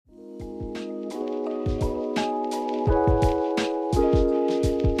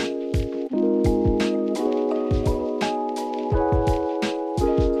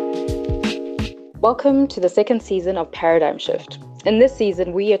Welcome to the second season of Paradigm Shift. In this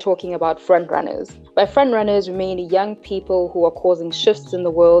season, we are talking about frontrunners. By frontrunners, we mean young people who are causing shifts in the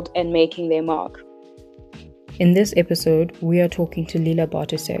world and making their mark. In this episode, we are talking to Lila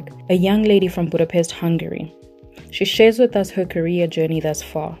Bartosek, a young lady from Budapest, Hungary. She shares with us her career journey thus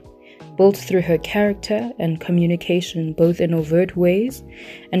far, built through her character and communication both in overt ways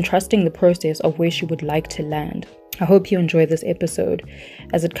and trusting the process of where she would like to land. I hope you enjoy this episode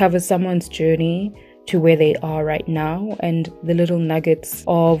as it covers someone's journey to where they are right now and the little nuggets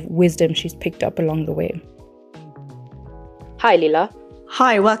of wisdom she's picked up along the way. Hi, Lila.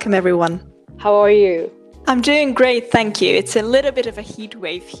 Hi, welcome everyone. How are you? I'm doing great, thank you. It's a little bit of a heat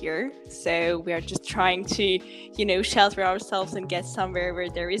wave here, so we are just trying to, shelter ourselves and get somewhere where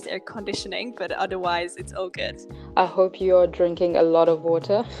there is air conditioning, but otherwise it's all good. I hope you're drinking a lot of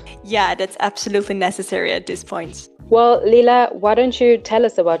water. Yeah, that's absolutely necessary at this point. Well, Lila, why don't you tell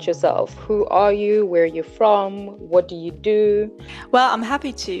us about yourself? Who are you? Where are you from? What do you do? Well, I'm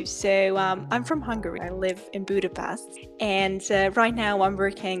happy to. So I'm from Hungary. I live in Budapest. And right now I'm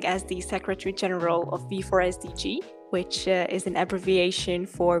working as the Secretary General of V4SDG, which is an abbreviation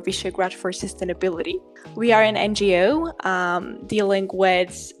for Visegrad for Sustainability. We are an NGO dealing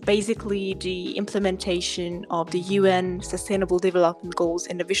with basically the implementation of the UN Sustainable Development Goals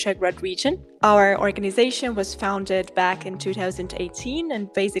in the Visegrad region. Our organization was founded back in 2018,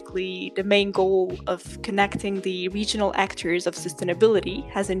 and basically the main goal of connecting the regional actors of sustainability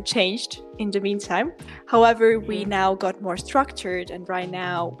hasn't changed in the meantime. However, we now got more structured, and right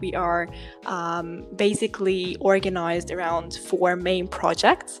now we are basically organized around 4 main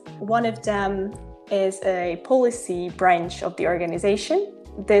projects. One of them is a policy branch of the organization.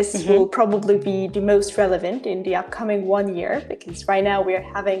 This will probably be the most relevant in the upcoming 1 year, because right now we are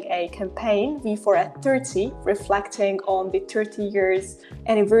having a campaign, V4 at 30, reflecting on the 30 years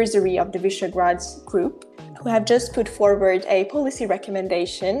anniversary of the Visegrad Group, who have just put forward a policy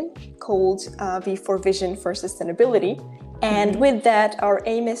recommendation called V4 Vision for Sustainability. And with that, our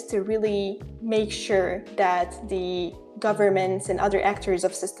aim is to really make sure that the governments and other actors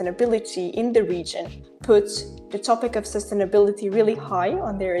of sustainability in the region put the topic of sustainability really high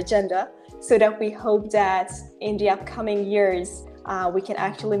on their agenda, so that we hope that in the upcoming years, we can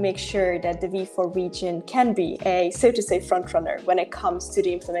actually make sure that the V4 region can be a, so to say, frontrunner when it comes to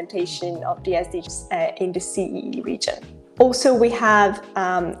the implementation of the SDGs in the CEE region. Also, we have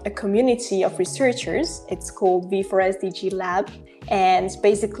a community of researchers. It's called V4SDG Lab. And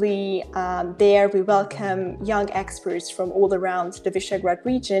basically, there we welcome young experts from all around the Visegrad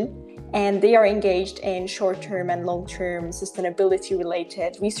region, and they are engaged in short-term and long-term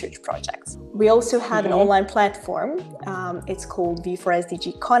sustainability-related research projects. We also have an online platform. It's called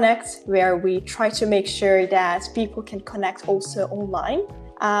V4SDG Connect, where we try to make sure that people can connect also online.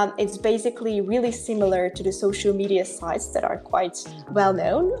 It's basically really similar to the social media sites that are quite well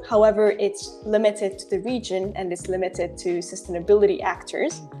known. However, it's limited to the region and it's limited to sustainability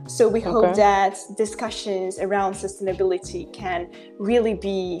actors. So we hope that discussions around sustainability can really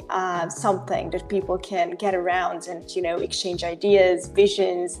be something that people can get around and, exchange ideas,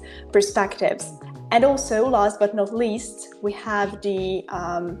 visions, perspectives. And also, last but not least, we have the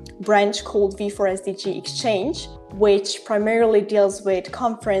branch called V4SDG Exchange, which primarily deals with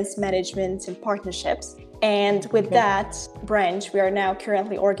conference management and partnerships. And with that branch, we are now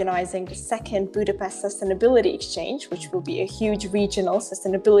currently organizing the second Budapest Sustainability Exchange, which will be a huge regional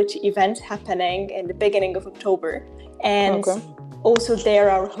sustainability event happening in the beginning of October. And also there,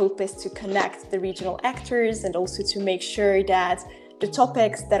 our hope is to connect the regional actors and also to make sure that the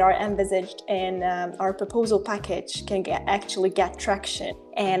topics that are envisaged in our proposal package can actually get traction,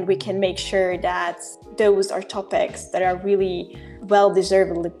 and we can make sure that those are topics that are really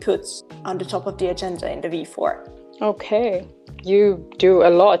well-deservedly put on the top of the agenda in the V4. Okay, you do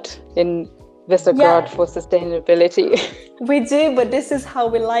a lot in Visegrad for sustainability. We do, but this is how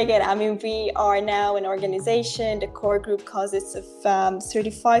we like it. I mean, we are now an organization. The core group consists of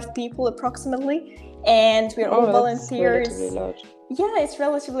 35 people approximately, and we're all volunteers. Relatively large. Yeah, it's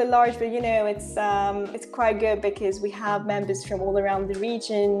relatively large, but it's quite good because we have members from all around the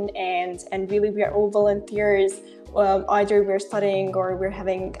region, and really we are all volunteers. Either we're studying or we're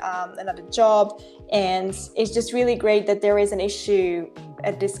having another job, and it's just really great that there is an issue,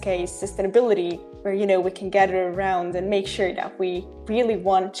 at this case sustainability, where we can gather around and make sure that we really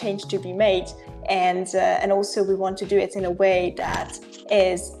want change to be made, and also we want to do it in a way that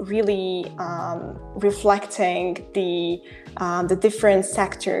is really reflecting the different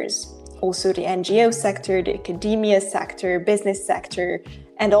sectors, also the NGO sector, the academia sector, business sector,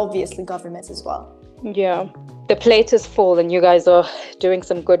 and obviously governments as well. Yeah, the plate is full and you guys are doing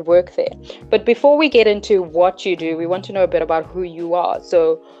some good work there. But before we get into what you do, we want to know a bit about who you are.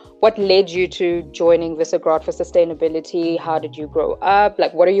 So what led you to joining Visegrad for Sustainability? How did you grow up?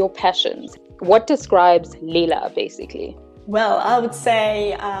 Like, what are your passions? What describes Leila, basically? Well, I would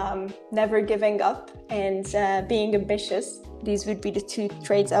say never giving up and being ambitious. These would be the two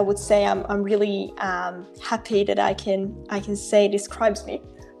traits I would say I'm really happy that I can say describes me.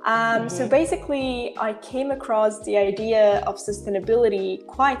 So basically, I came across the idea of sustainability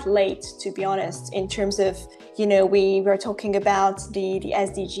quite late, to be honest, in terms of, we were talking about the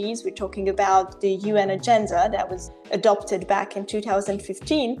SDGs, we're talking about the UN agenda that was adopted back in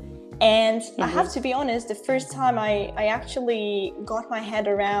 2015. And I have to be honest, the first time I actually got my head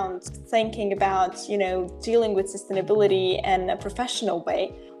around thinking about, dealing with sustainability in a professional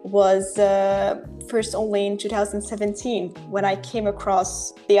way was first only in 2017 when I came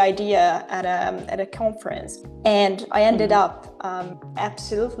across the idea at a conference. And I ended up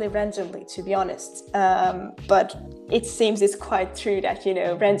absolutely randomly, to be honest. But it seems it's quite true that,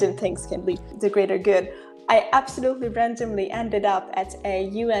 random things can lead to greater good. I absolutely randomly ended up at a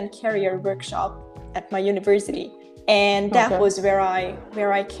UN career workshop at my university. And that was where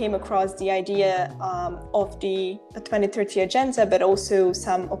I came across the idea of the 2030 agenda, but also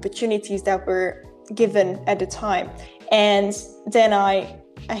some opportunities that were given at the time. And then I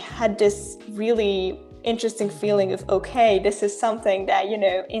had this really interesting feeling of, okay, this is something that,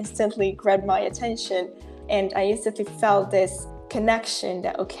 instantly grabbed my attention. And I instantly felt this connection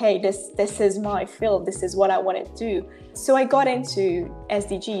that, okay, this is my field, this is what I want to do. So I got into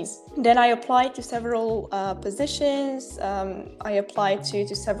SDGs. Then I applied to several positions. I applied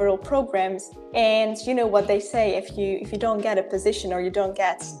to several programs. And you know what they say, if you don't get a position or you don't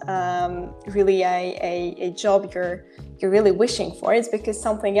get really a job you're really wishing for, it's because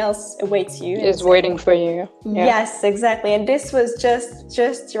something else awaits you. Is waiting for you. Yeah. Yes, exactly. And this was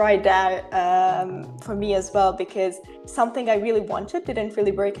just right there for me as well, because something I really wanted didn't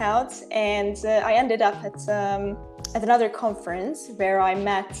really work out. And I ended up at another conference where I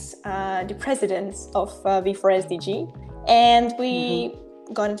met the president of V4SDG, and we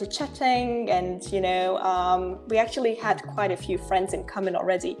got into chatting, and we actually had quite a few friends in common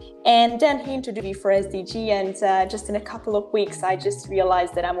already. And then he introduced V4SDG, and just in a couple of weeks I just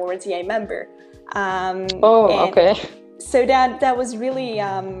realized that I'm already a member. Okay. So that was really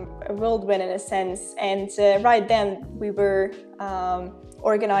a whirlwind in a sense. And right then we were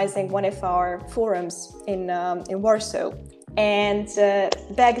organizing one of our forums in Warsaw. And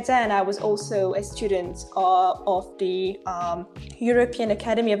back then I was also a student of the European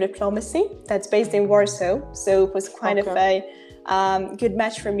Academy of Diplomacy that's based in Warsaw. So it was kind of a good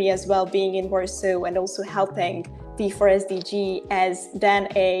match for me as well, being in Warsaw and also helping V4SDG, as then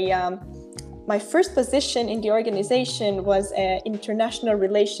my first position in the organization was an international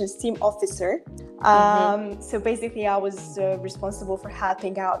relations team officer. So basically I was responsible for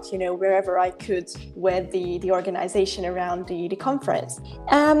helping out, wherever I could with the organization around the conference.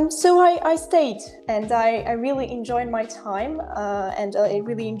 So I stayed, and I really enjoyed my time, and I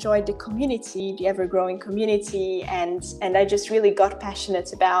really enjoyed the community, the ever-growing community, and I just really got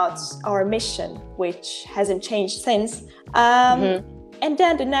passionate about our mission, which hasn't changed since. And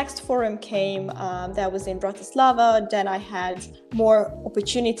then the next forum came, that was in Bratislava. Then I had more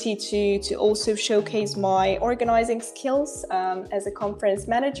opportunity to also showcase my organizing skills as a conference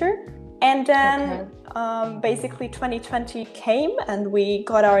manager. And then basically 2020 came, and we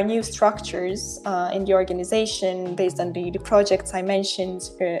got our new structures in the organization based on the projects I mentioned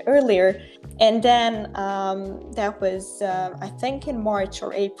earlier. And then that was, I think, in March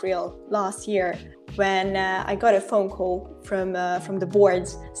or April last year, when I got a phone call from the board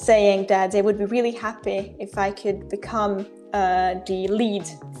saying that they would be really happy if I could become the lead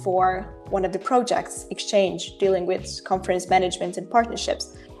for one of the projects, Exchange, dealing with conference management and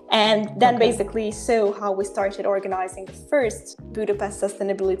partnerships. And then basically saw how we started organizing the first Budapest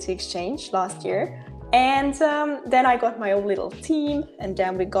Sustainability Exchange last year. And then I got my own little team, and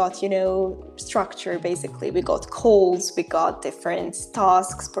then we got, structure, basically. We got calls, we got different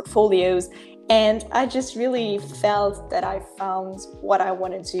tasks, portfolios. And I just really felt that I found what I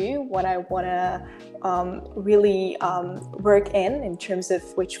want to do, what I want to really work in terms of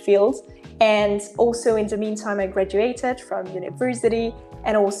which field. And also in the meantime, I graduated from university,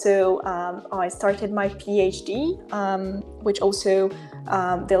 and also I started my PhD, which also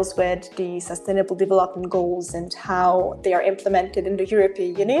deals with the Sustainable Development Goals and how they are implemented in the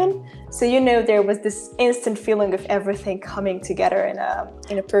European Union. So, there was this instant feeling of everything coming together in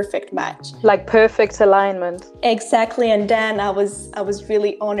a perfect match. Like perfect alignment. Exactly. And then I was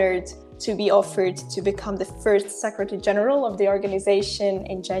really honored to be offered to become the first Secretary General of the organization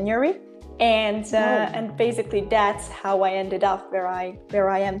in January. And basically that's how I ended up where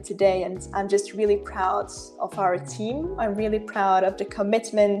I am today. And I'm just really proud of our team. I'm really proud of the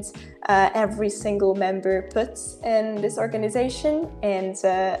commitment every single member puts in this organization. And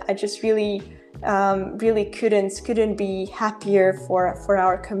I just really couldn't be happier for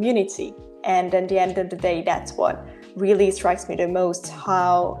our community. And at the end of the day, that's what really strikes me the most,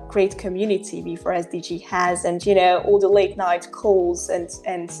 how great community V4SDG has, and all the late night calls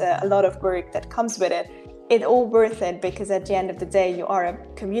and a lot of work that comes with it all worth it, because at the end of the day you are a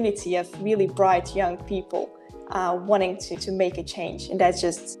community of really bright young people wanting to make a change, and that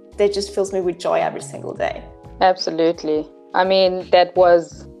just fills me with joy every single day. Absolutely. I mean, that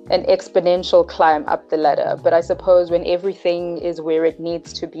was an exponential climb up the ladder, but I suppose when everything is where it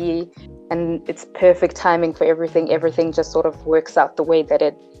needs to be and it's perfect timing for everything just sort of works out the way that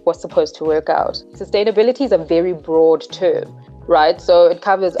it was supposed to work out. Sustainability is a very broad term, right? So it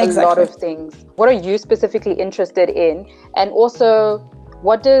covers a lot of things. What are you specifically interested in? And also,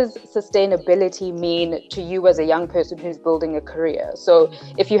 what does sustainability mean to you as a young person who's building a career? So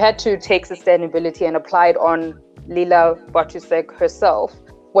if you had to take sustainability and apply it on Lila Bartusek herself,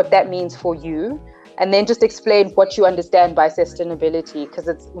 what that means for you, and then just explain what you understand by sustainability, because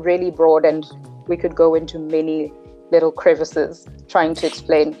it's really broad and we could go into many little crevices trying to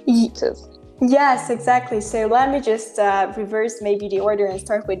explain it. Yes, exactly. So let me just reverse maybe the order and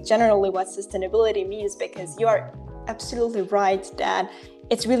start with generally what sustainability means, because you are absolutely right that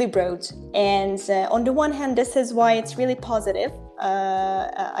it's really broad. And on the one hand, this is why it's really positive.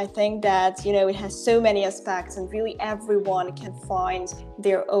 I think that, it has so many aspects, and really everyone can find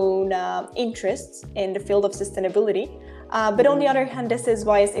their own interests in the field of sustainability. But on the other hand, this is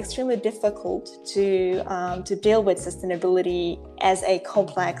why it's extremely difficult to deal with sustainability as a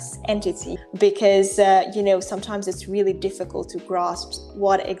complex entity, because sometimes it's really difficult to grasp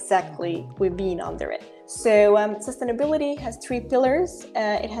what exactly we mean under it. So sustainability has three pillars.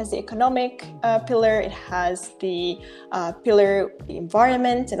 It has the economic pillar, it has the pillar, the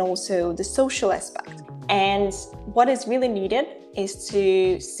environment, and also the social aspect. And what is really needed is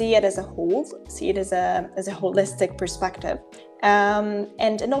to see it as a whole, see it as a holistic perspective.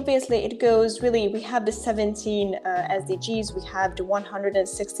 And obviously it goes really, we have the 17 SDGs, we have the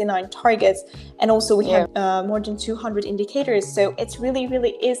 169 targets, and also we have more than 200 indicators. So it's really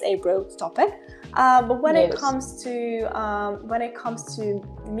is a broad topic. But when it comes to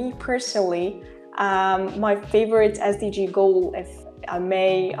me personally, my favorite SDG goal, if I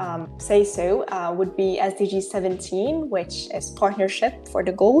may say so, would be SDG 17, which is partnership for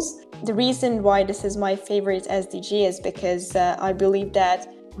the goals. The reason why this is my favorite SDG is because I believe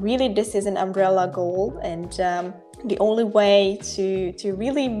that really this is an umbrella goal, and the only way to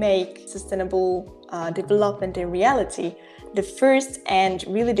really make sustainable development a reality, the first and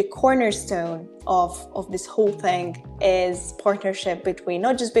really the cornerstone of this whole thing is partnership between,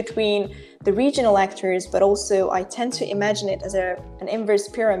 not just between the regional actors, but also I tend to imagine it as an inverse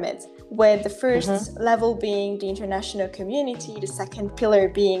pyramid, with the first level being the international community, the second pillar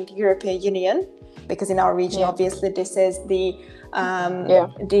being the European Union, because in our region, obviously, this is the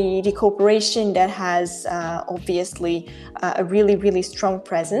cooperation that has obviously a really strong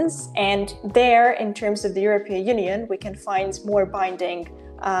presence. And there, in terms of the European Union, we can find more binding,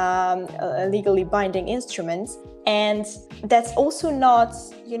 legally binding instruments. And that's also not,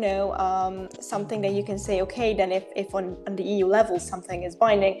 something that you can say, okay, then if on the EU level something is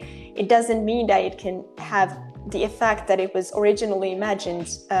binding, it doesn't mean that it can have the effect that it was originally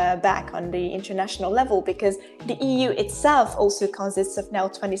imagined back on the international level, because the EU itself also consists of now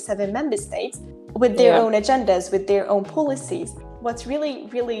 27 member states with their own agendas, with their own policies. What's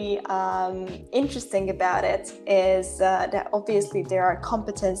really interesting about it is that obviously there are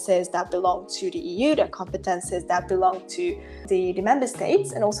competences that belong to the EU, there are competences that belong to the member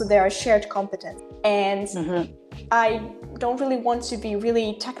states, and also there are shared competences. And I don't really want to be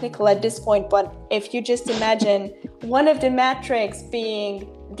really technical at this point, but if you just imagine one of the metrics being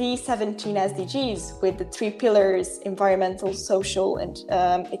the 17 SDGs with the three pillars, environmental, social, and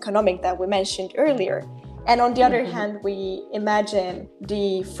economic, that we mentioned earlier. And on the other hand, we imagine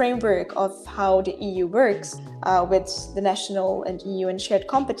the framework of how the EU works with the national and EU and shared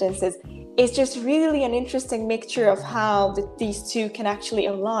competences. It's just really an interesting mixture of how these two can actually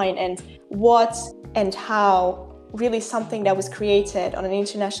align, and what and how really something that was created on an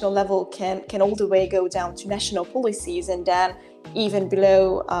international level can all the way go down to national policies, and then even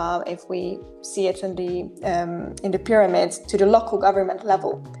below, if we see it in the pyramid, to the local government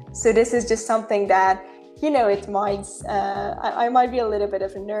level. So this is just something that it might, I might be a little bit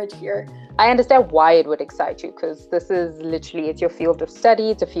of a nerd here. I understand why it would excite you, because this is literally, it's your field of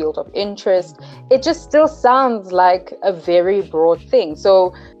study, it's a field of interest. It just still sounds like a very broad thing.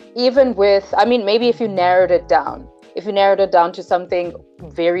 So even with, I mean, maybe if you narrowed it down to something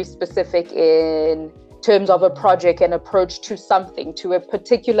very specific in terms of a project and approach to something, to a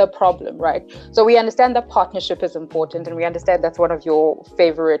particular problem, right? So we understand that partnership is important, and we understand that's one of your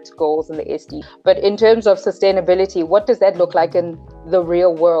favorite goals in the SD. But in terms of sustainability, what does that look like in the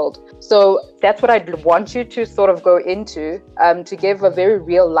real world? So that's what I'd want you to sort of go into, to give a very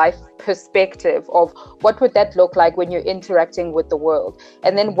real life perspective of what would that look like when you're interacting with the world,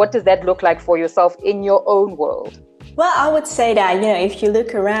 and then what does that look like for yourself in your own world? Well, I would say that, if you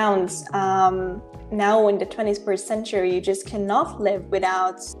look around, now in the 21st century, you just cannot live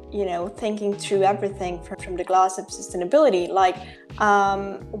without, thinking through everything from the glass of sustainability. Like,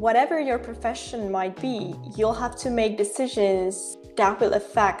 whatever your profession might be, you'll have to make decisions that will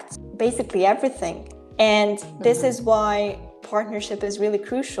affect basically everything. And this is why partnership is really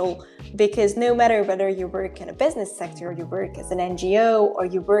crucial, because no matter whether you work in a business sector, or you work as an NGO, or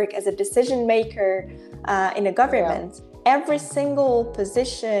you work as a decision maker in a government, every single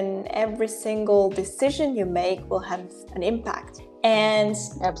position, every single decision you make will have an impact. And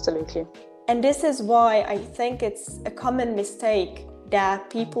absolutely. And this is why I think it's a common mistake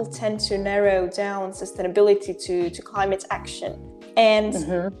that people tend to narrow down sustainability to climate action.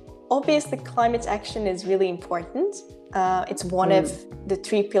 And obviously climate action is really important. It's one of the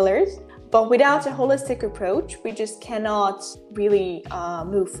 3 pillars. But without a holistic approach, we just cannot really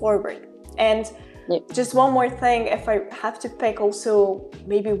move forward. And just one more thing, if I have to pick also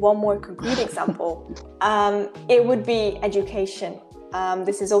maybe one more concrete example, it would be education.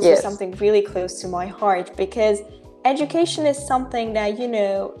 This is also something really close to my heart, because education is something that,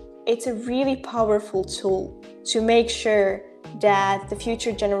 it's a really powerful tool to make sure that the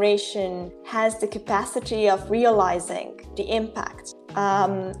future generation has the capacity of realizing the impact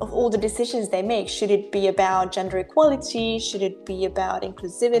of all the decisions they make. Should it be about gender equality? Should it be about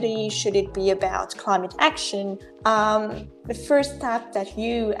inclusivity? Should it be about climate action? The first step that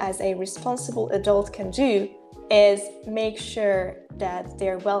you as a responsible adult can do is make sure that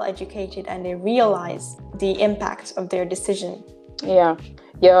they're well educated and they realize the impact of their decision. Yeah,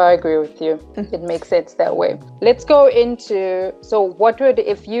 I agree with you. It makes sense that way. let's go into, so what would,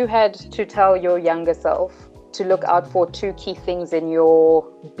 if you had to tell your younger self to look out for 2 key things in your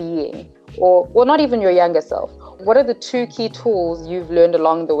being, or well, not even your younger self, what are the 2 key tools you've learned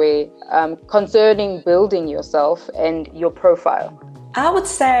along the way concerning building yourself and your profile? I would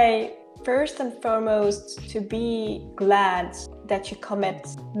say, first and foremost, to be glad that you commit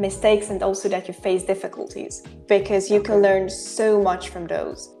mistakes and also that you face difficulties, because you can learn so much from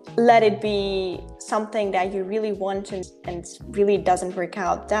those. Let it be something that you really want and really doesn't work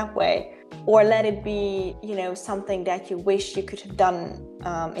out that way, or let it be, something that you wish you could have done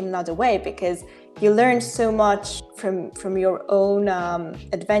in another way, because you learn so much from your own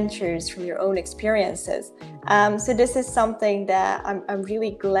adventures, from your own experiences. So this is something that I'm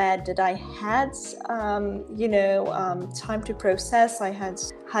really glad that I had, time to process. I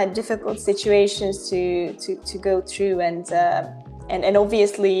had difficult situations to go through, and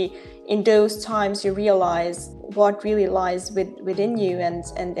obviously in those times you realize what really lies within you,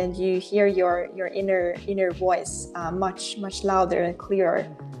 and you hear your inner voice much louder and clearer,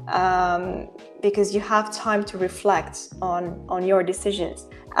 because you have time to reflect on your decisions.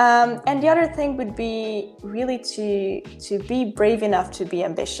 And the other thing would be really to be brave enough to be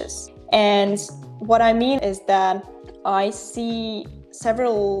ambitious. And what I mean is that I see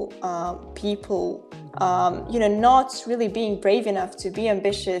several people not really being brave enough to be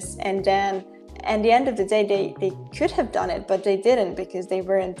ambitious, and then at the end of the day they could have done it, but they didn't because they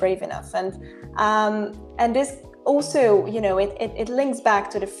weren't brave enough. And this also, it links back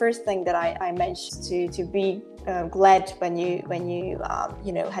to the first thing that I mentioned, to be glad when you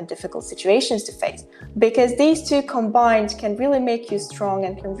had difficult situations to face, because these 2 combined can really make you strong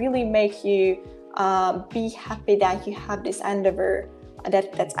and can really make you be happy that you have this endeavor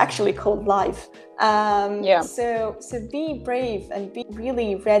that's actually called life. So be brave and be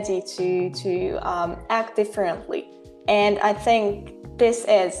really ready to act differently. And I think this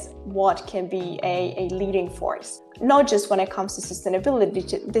is what can be a leading force, not just when it comes to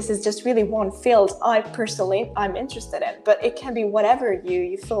sustainability. This is just really one field I'm interested in, but it can be whatever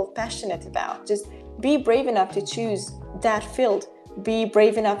you feel passionate about. Just be brave enough to choose that field. Be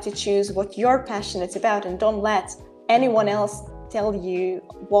brave enough to choose what you're passionate about, and don't let anyone else tell you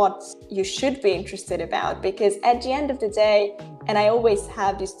what you should be interested about, because at the end of the day, and I always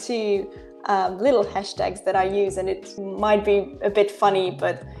have these 2 little hashtags that I use, and it might be a bit funny,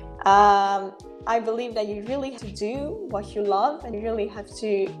 but I believe that you really have to do what you love, and you really have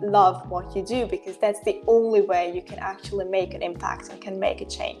to love what you do, because that's the only way you can actually make an impact and can make a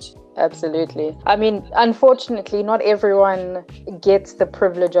change. Absolutely. I mean, unfortunately, not everyone gets the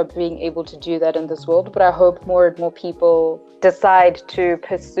privilege of being able to do that in this world, but I hope more and more people decide to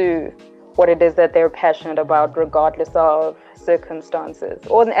pursue what it is that they're passionate about, regardless of circumstances,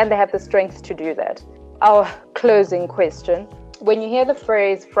 and they have the strength to do that. Our closing question: when you hear the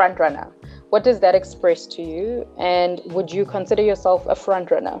phrase front runner, what does that express to you? And would you consider yourself a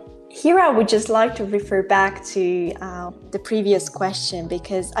front runner? Here I would just like to refer back to the previous question,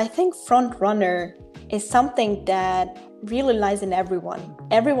 because I think front runner is something that really lies in everyone.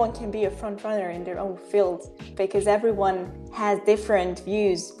 Everyone can be a front runner in their own field, because everyone has different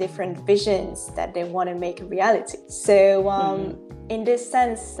views, different visions that they want to make a reality. So in this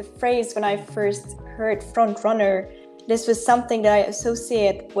sense, the phrase, when I first heard front runner, this was something that I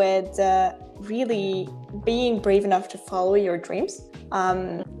associate with really being brave enough to follow your dreams.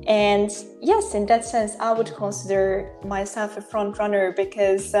 And yes, in that sense, I would consider myself a front runner,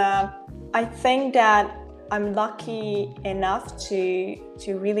 because I think that I'm lucky enough to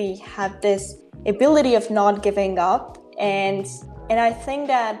really have this ability of not giving up. And I think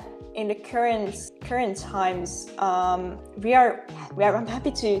that in the current times, I'm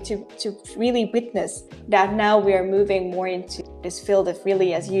happy to really witness that now we are moving more into this field of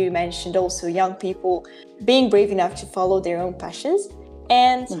really, as you mentioned, also young people being brave enough to follow their own passions.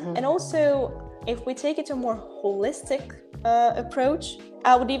 And also, if we take it to a more holistic approach,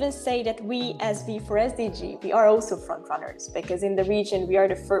 I would even say that we as V4SDG, we are also front runners, because in the region we are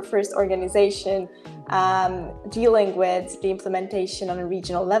the first organization dealing with the implementation on a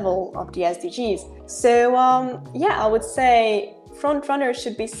regional level of the SDGs. So I would say front runner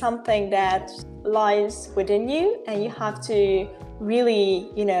should be something that lies within you, and you have to really,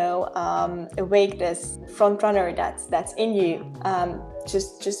 awake this front runner that's in you.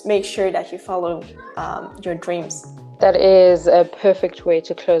 Just make sure that you follow your dreams. That is a perfect way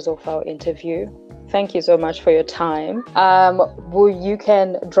to close off our interview. Thank you so much for your time. You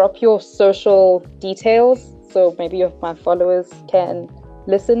can drop your social details, so maybe if my followers can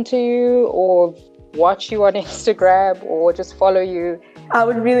listen to you or watch you on Instagram or just follow you. I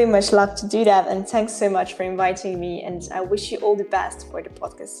would really much love to do that, and thanks so much for inviting me, and I wish you all the best for the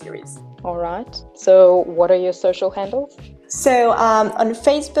podcast series. All right. So what are your social handles? So on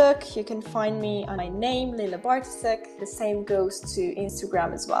Facebook, you can find me on my name, Lila Bartosek. The same goes to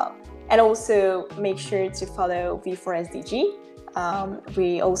Instagram as well. And also make sure to follow V4SDG.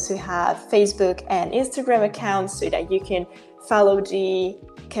 We also have Facebook and Instagram accounts so that you can follow the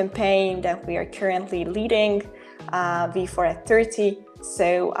campaign that we are currently leading, V4 at 30.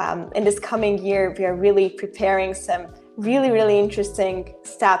 So in this coming year, we are really preparing some really interesting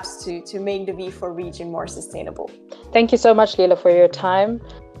steps to make the V4 region more sustainable. Thank you so much, Lila, for your time.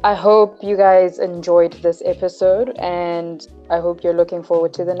 I hope you guys enjoyed this episode, and I hope you're looking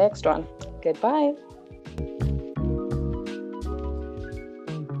forward to the next one. Goodbye.